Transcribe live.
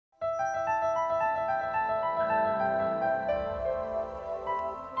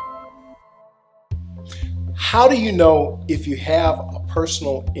How do you know if you have a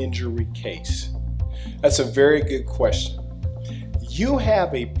personal injury case? That's a very good question. You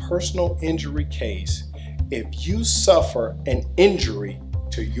have a personal injury case if you suffer an injury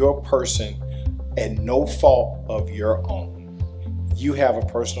to your person and no fault of your own. You have a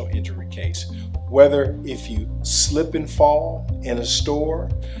personal injury case. Whether if you slip and fall in a store,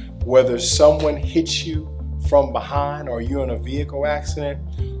 whether someone hits you from behind or you're in a vehicle accident,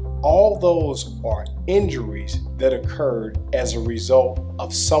 all those are injuries that occurred as a result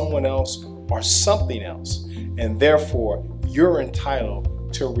of someone else or something else, and therefore you're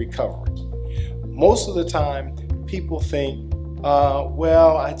entitled to recovery. Most of the time, people think,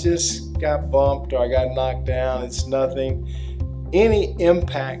 well, I just got bumped or I got knocked down, it's nothing. Any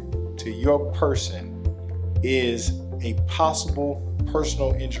impact to your person is a possible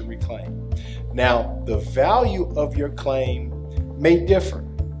personal injury claim. Now, the value of your claim may differ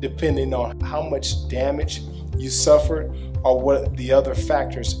depending on how much damage you suffered or what the other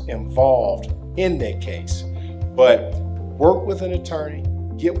factors involved in that case. But work with an attorney,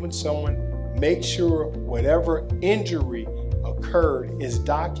 get with someone, make sure whatever injury occurred is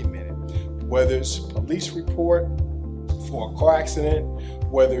documented, whether it's a police report for a car accident,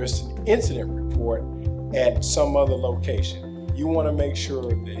 whether it's an incident report at some other location. You want to make sure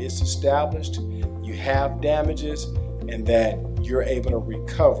that it's established, you have damages, and that you're able to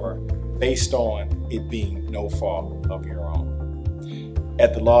recover based on it being no fault of your own.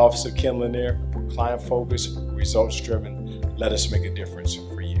 At the Law Office of Ken Lanier, client focused, results driven, let us make a difference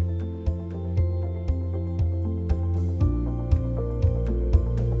for you.